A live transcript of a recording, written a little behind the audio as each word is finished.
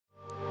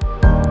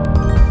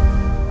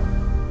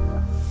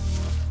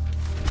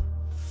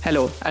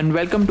Hello and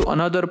welcome to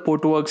another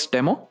Portworx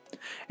demo.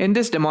 In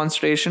this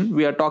demonstration,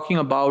 we are talking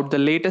about the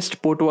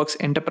latest Portworx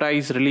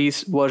Enterprise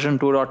release version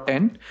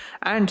 2.10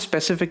 and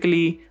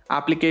specifically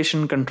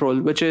application control,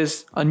 which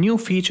is a new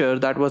feature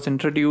that was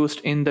introduced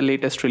in the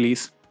latest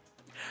release.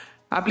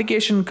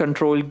 Application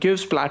control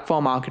gives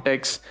platform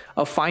architects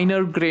a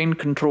finer grained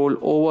control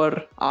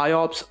over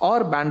IOPS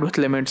or bandwidth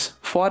limits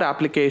for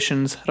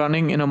applications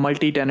running in a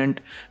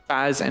multi-tenant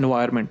PaaS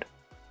environment.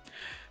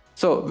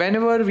 So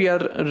whenever we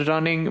are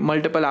running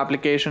multiple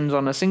applications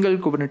on a single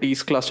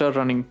Kubernetes cluster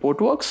running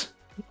Portworx,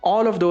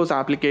 all of those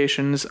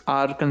applications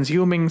are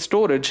consuming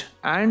storage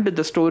and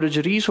the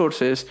storage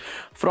resources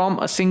from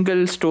a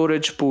single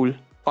storage pool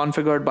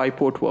configured by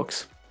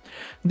Portworx.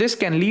 This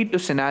can lead to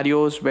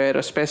scenarios where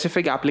a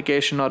specific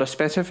application or a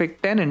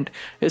specific tenant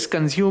is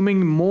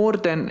consuming more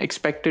than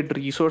expected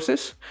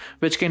resources,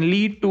 which can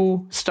lead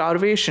to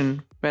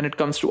starvation when it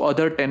comes to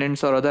other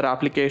tenants or other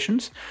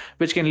applications,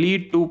 which can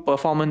lead to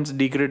performance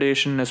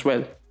degradation as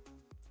well.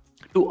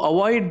 To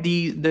avoid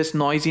this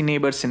noisy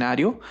neighbor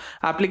scenario,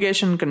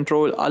 application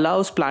control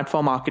allows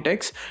platform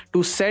architects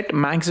to set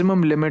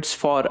maximum limits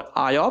for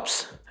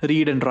IOPS,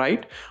 read and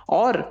write,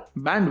 or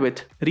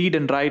bandwidth, read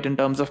and write in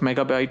terms of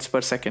megabytes per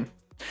second.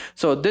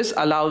 So this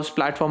allows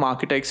platform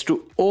architects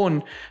to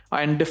own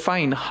and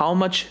define how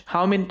much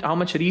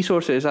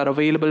resources are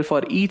available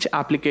for each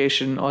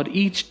application or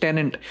each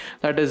tenant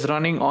that is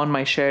running on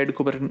my shared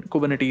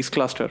Kubernetes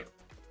cluster.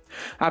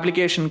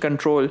 Application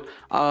control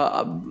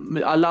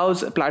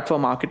allows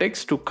platform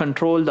architects to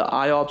control the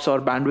IOPS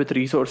or bandwidth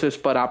resources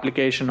per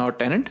application or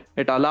tenant.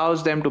 It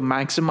allows them to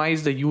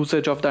maximize the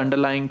usage of the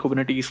underlying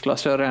Kubernetes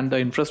cluster and the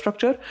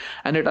infrastructure,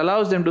 and it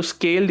allows them to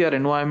scale their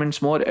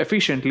environments more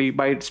efficiently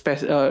by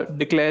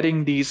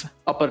declaring these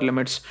upper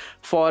limits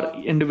for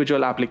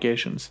individual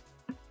applications.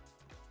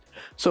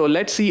 So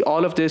let's see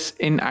all of this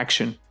in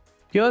action.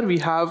 Here we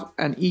have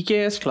an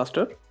EKS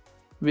cluster,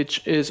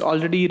 which is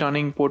already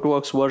running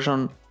Portworx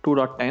version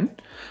 2.10.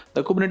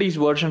 The Kubernetes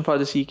version for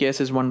this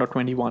EKS is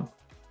 1.21.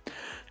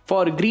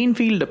 For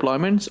greenfield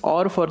deployments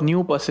or for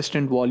new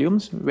persistent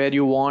volumes where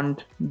you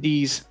want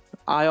these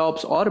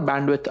IOPS or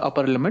bandwidth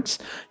upper limits,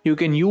 you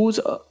can use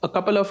a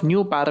couple of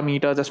new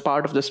parameters as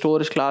part of the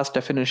storage class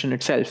definition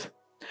itself.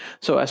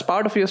 So as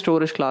part of your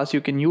storage class,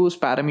 you can use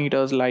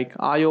parameters like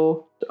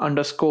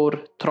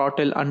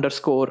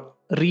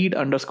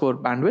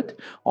IO_throttle_read_bandwidth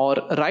or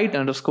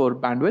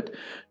write_bandwidth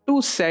to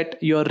set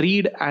your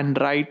read and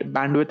write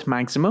bandwidth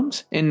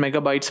maximums in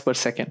megabytes per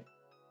second.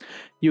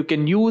 You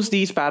can use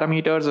these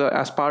parameters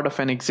as part of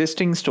an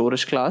existing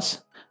storage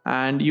class,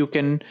 and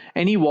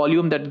any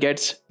volume that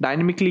gets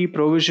dynamically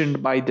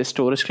provisioned by the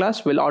storage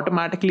class will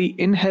automatically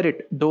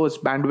inherit those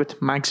bandwidth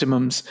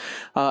maximums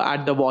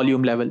at the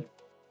volume level.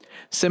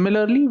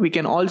 Similarly, we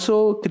can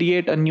also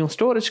create a new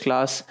storage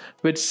class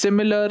with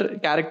similar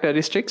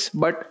characteristics,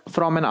 but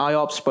from an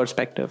IOPS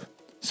perspective.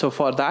 So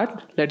for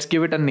that, let's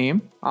give it a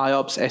name,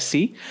 IOPS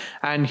SC.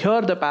 And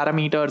here the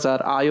parameters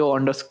are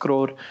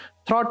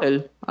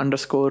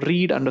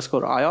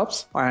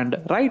IO_throttle_read_IOPS and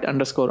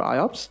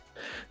write_IOPS.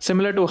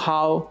 Similar to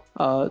how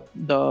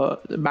the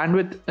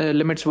bandwidth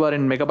limits were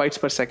in megabytes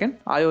per second,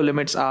 IO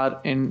limits are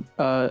in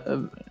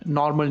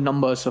normal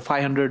numbers, so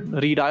 500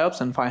 read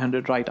IOPS and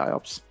 500 write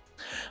IOPS.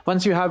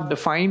 Once you have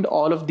defined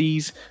all of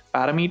these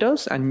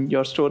parameters and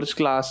your storage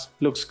class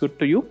looks good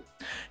to you,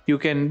 you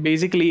can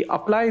basically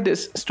apply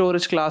this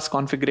storage class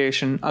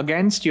configuration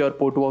against your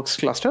Portworx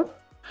cluster.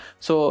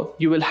 So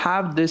you will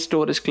have this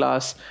storage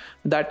class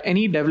that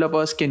any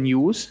developers can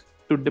use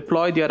to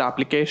deploy their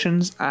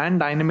applications and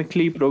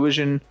dynamically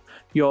provision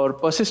your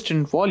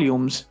persistent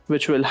volumes,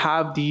 which will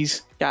have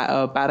these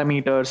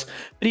parameters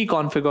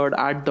pre-configured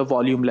at the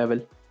volume level.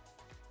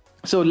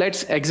 So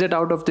let's exit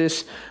out of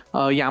this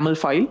YAML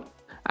file,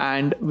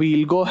 and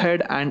we'll go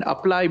ahead and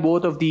apply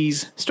both of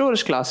these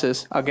storage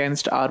classes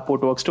against our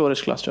Portworx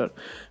storage cluster.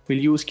 We'll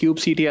use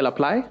kubectl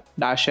apply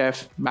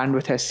 -f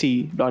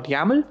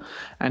bandwidth_sc.yaml,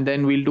 and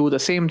then we'll do the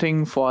same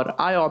thing for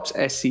IOPS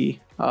SC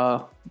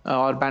or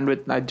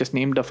bandwidth. I just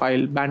named the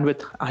file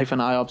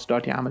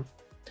bandwidth-iops.yaml.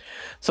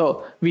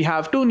 So we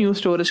have two new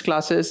storage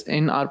classes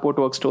in our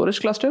Portworx storage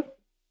cluster,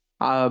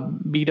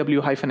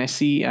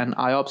 BW-SC and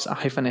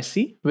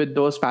IOPS-SC with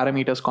those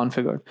parameters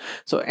configured.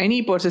 So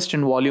any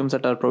persistent volumes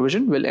that are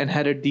provisioned will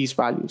inherit these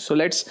values. So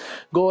let's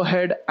go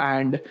ahead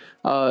and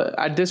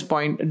at this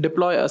point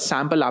deploy a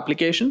sample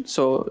application.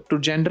 So to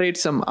generate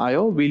some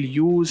IO, we'll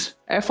use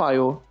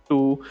FIO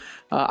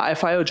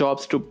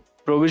jobs to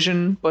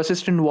provision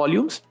persistent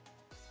volumes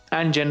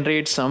and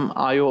generate some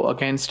IO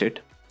against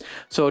it.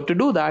 So to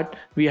do that,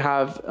 we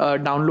have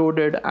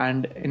downloaded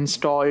and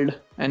installed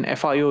an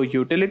FIO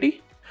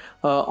utility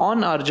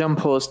on our jump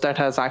host that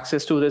has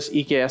access to this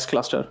EKS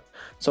cluster.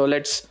 So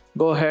let's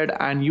go ahead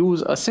and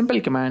use a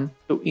simple command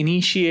to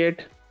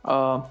initiate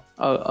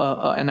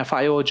an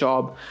FIO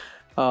job,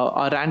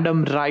 a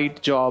random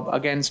write job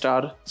against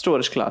our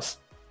storage class.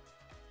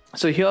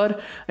 So here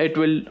it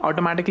will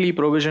automatically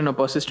provision a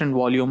persistent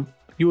volume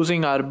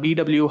using our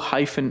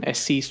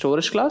bw-sc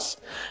storage class,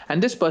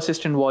 and this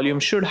persistent volume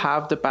should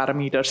have the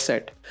parameter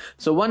set.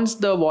 So once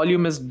the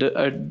volume is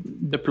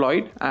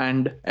deployed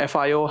and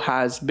FIO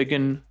has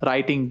begun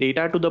writing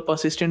data to the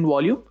persistent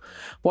volume,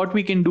 what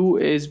we can do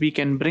is we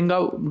can bring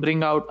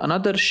out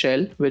another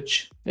shell,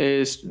 which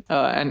is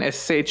an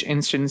SSH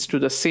instance to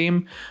the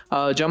same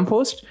jump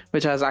host,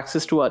 which has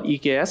access to our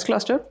EKS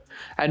cluster.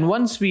 And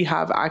once we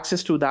have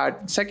access to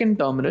that second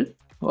terminal,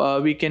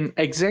 we can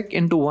exec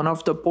into one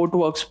of the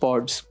Portworx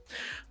pods.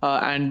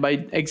 And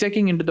by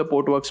execing into the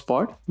Portworx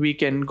pod, we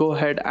can go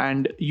ahead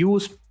and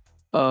use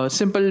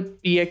simple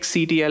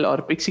pxctl or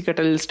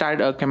pixctl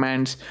stat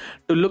commands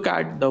to look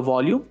at the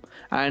volume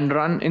and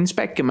run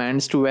inspect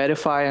commands to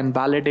verify and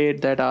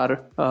validate that our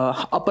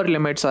upper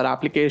limits or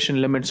application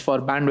limits for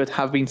bandwidth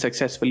have been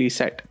successfully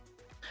set.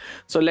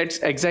 So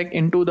let's exec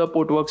into the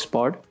Portworx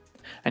pod,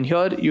 and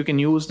here you can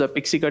use the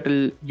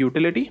pixctl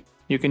utility.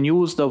 You can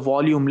use the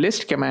volume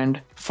list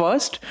command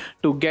first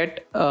to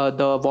get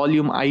the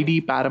volume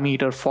ID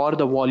parameter for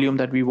the volume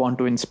that we want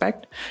to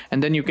inspect.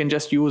 And then you can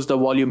just use the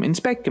volume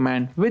inspect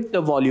command with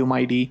the volume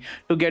ID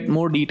to get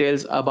more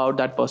details about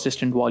that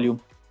persistent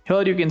volume.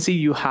 Here you can see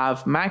you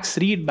have max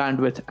read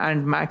bandwidth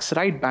and max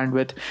write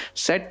bandwidth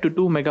set to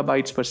 2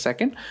 megabytes per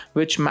second,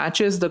 which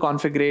matches the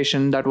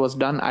configuration that was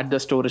done at the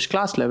storage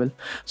class level.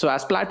 So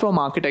as platform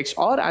architects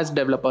or as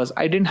developers,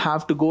 I didn't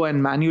have to go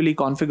and manually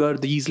configure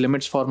these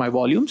limits for my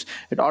volumes.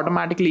 It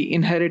automatically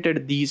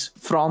inherited these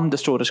from the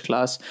storage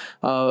class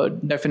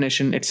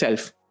definition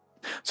itself.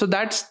 So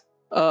that's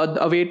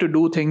a way to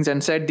do things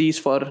and set these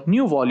for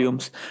new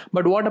volumes.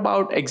 But what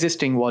about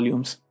existing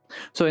volumes?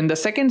 So in the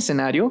second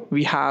scenario,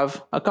 we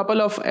have a couple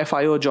of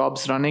FIO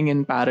jobs running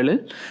in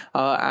parallel,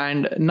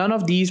 and none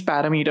of these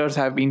parameters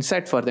have been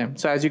set for them.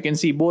 So as you can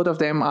see, both of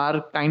them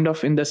are kind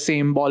of in the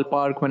same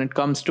ballpark when it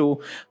comes to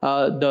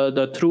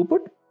the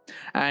throughput.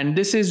 And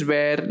this is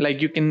where,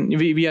 like,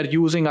 we are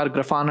using our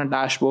Grafana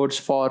dashboards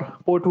for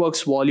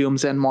Portworx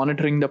volumes and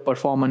monitoring the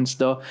performance,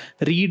 the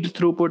read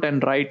throughput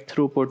and write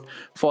throughput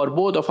for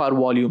both of our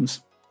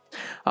volumes.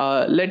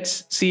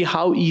 Let's see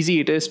how easy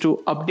it is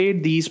to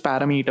update these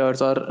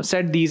parameters or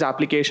set these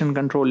application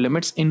control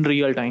limits in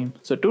real time.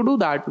 So to do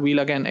that, we'll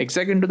again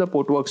exec into the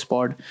Portworx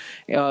pod,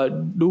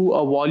 do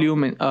a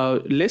volume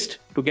list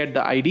to get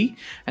the ID,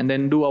 and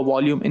then do a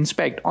volume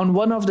inspect on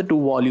one of the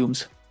two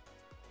volumes.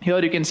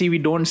 Here you can see we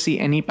don't see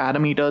any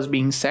parameters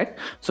being set,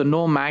 so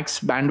no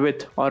max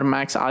bandwidth or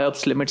max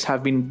IOPS limits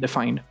have been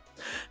defined.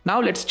 Now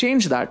let's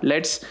change that.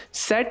 Let's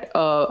set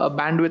a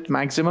bandwidth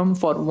maximum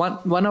for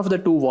one of the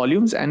two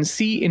volumes and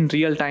see in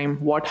real time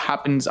what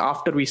happens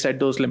after we set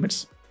those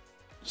limits.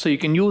 So you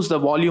can use the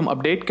volume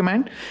update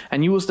command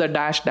and use the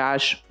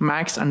 --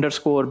 max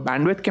 _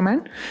 bandwidth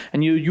command,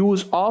 and you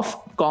use off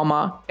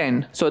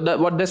 10. So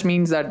what this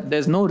means that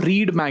there's no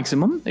read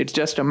maximum. It's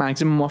just a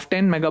maximum of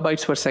 10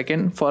 megabytes per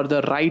second for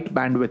the write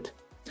bandwidth.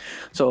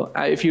 So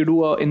if you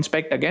do a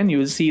inspect again, you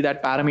will see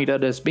that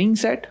parameter is being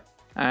set.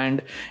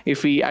 And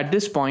if we at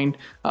this point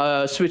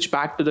switch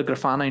back to the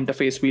Grafana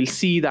interface, we'll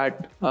see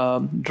that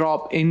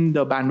drop in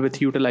the bandwidth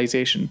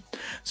utilization.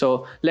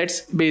 So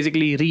let's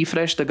basically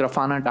refresh the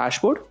Grafana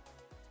dashboard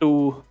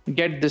to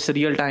get this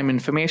real-time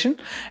information.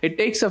 It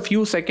takes a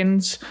few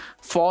seconds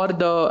for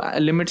the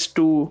limits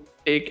to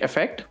take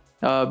effect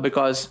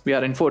because we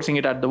are enforcing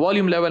it at the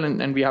volume level,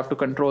 and we have to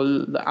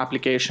control the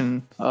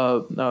application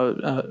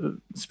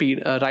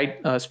speed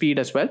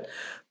as well.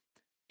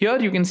 Here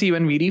you can see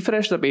when we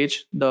refresh the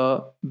page,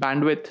 the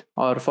bandwidth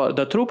or for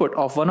the throughput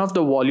of one of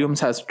the volumes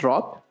has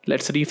dropped.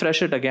 Let's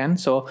refresh it again.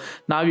 So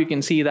now you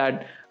can see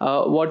that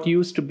what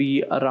used to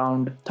be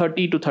around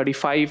 30 to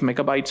 35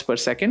 megabytes per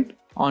second,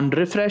 on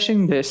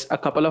refreshing this a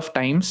couple of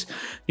times,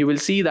 you will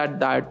see that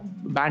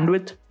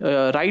bandwidth,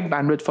 write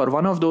bandwidth for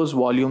one of those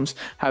volumes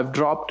have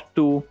dropped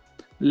to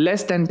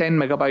less than 10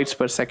 megabytes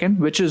per second,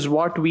 which is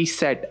what we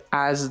set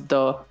as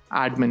the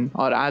admin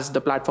or as the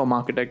platform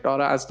architect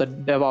or as the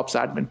DevOps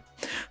admin.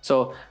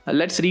 So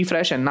let's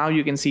refresh, and now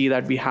you can see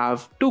that we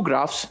have two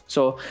graphs.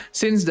 So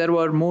since there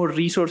were more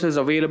resources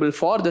available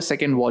for the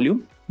second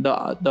volume,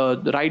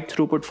 the write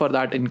throughput for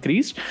that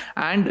increased,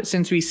 and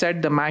since we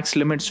set the max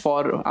limits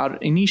for our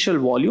initial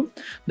volume,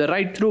 the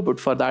write throughput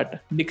for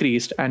that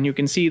decreased. And you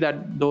can see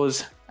that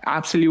those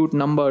absolute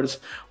numbers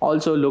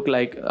also look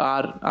like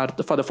are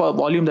for the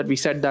volume that we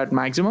set that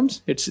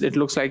maximums, it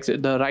looks like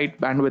the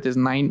write bandwidth is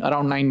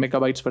around 9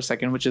 megabytes per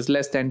second, which is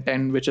less than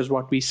 10, which is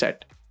what we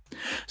set.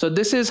 So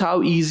this is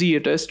how easy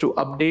it is to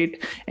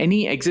update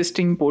any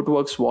existing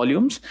Portworx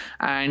volumes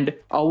and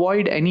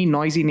avoid any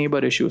noisy neighbor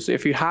issues.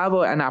 If you have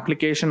an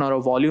application or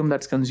a volume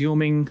that's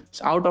consuming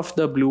out of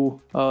the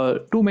blue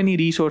too many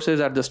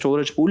resources at the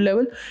storage pool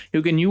level,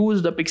 you can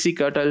use the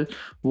pixctl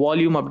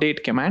volume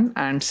update command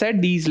and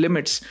set these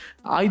limits,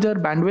 either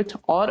bandwidth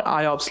or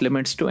IOPS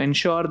limits, to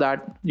ensure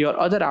that your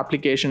other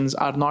applications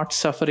are not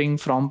suffering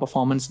from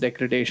performance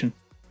degradation.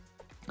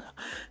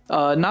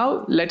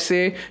 Now, let's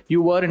say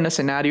you were in a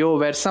scenario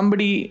where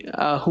somebody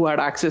who had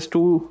access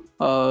to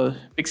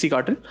Pixie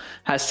Cartel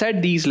has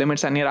set these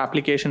limits and your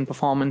application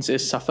performance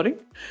is suffering.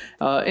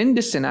 In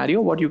this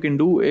scenario, what you can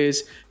do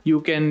is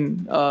you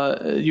can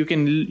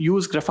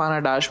use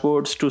Grafana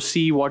dashboards to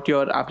see what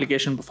your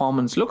application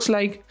performance looks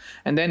like.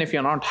 And then if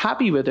you're not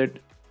happy with it,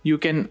 you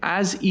can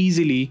as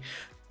easily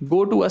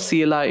go to a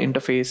CLI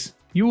interface,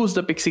 use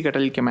the Pixie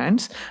Cartel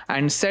commands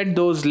and set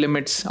those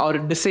limits or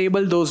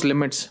disable those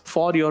limits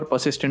for your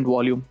persistent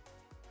volume.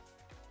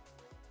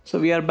 So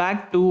we are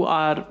back to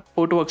our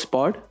Portworx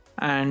pod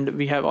and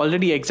we have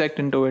already execed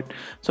into it.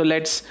 So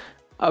let's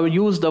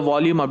use the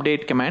volume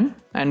update command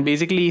and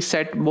basically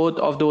set both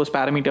of those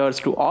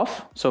parameters to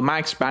off. So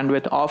max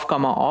bandwidth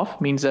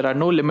off means there are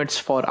no limits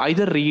for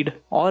either read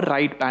or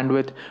write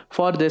bandwidth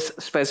for this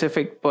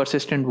specific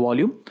persistent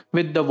volume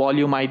with the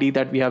volume ID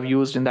that we have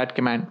used in that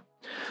command.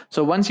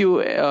 So once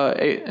you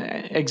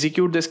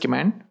execute this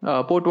command,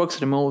 Portworx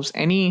removes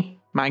any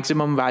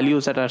maximum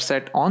values that are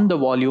set on the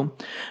volume.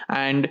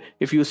 And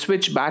if you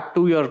switch back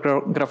to your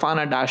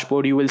Grafana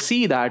dashboard, you will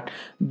see that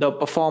the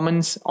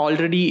performance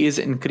already is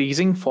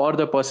increasing for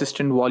the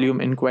persistent volume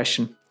in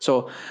question.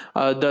 So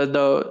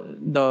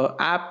the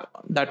app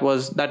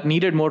that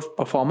needed more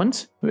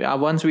performance,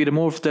 once we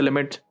removed the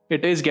limit,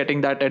 it is getting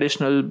that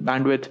additional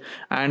bandwidth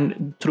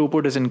and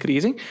throughput is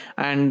increasing.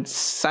 And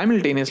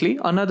simultaneously,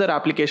 another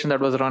application that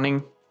was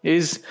running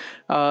is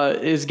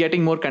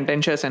getting more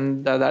contentious,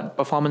 and that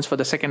performance for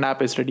the second app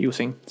is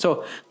reducing.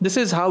 So this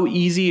is how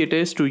easy it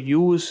is to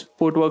use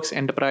Portworx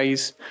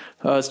Enterprise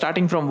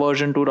starting from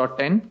version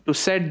 2.10 to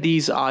set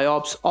these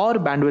IOPS or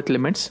bandwidth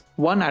limits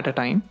one at a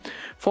time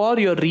for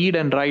your read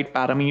and write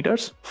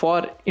parameters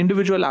for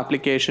individual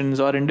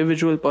applications or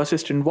individual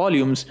persistent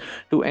volumes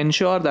to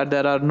ensure that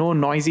there are no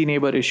noisy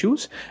neighbor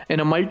issues in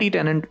a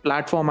multi-tenant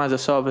platform as a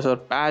service or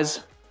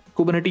PaaS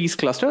Kubernetes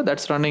cluster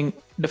that's running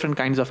different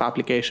kinds of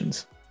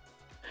applications.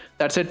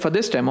 That's it for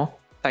this demo.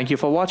 Thank you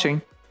for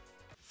watching.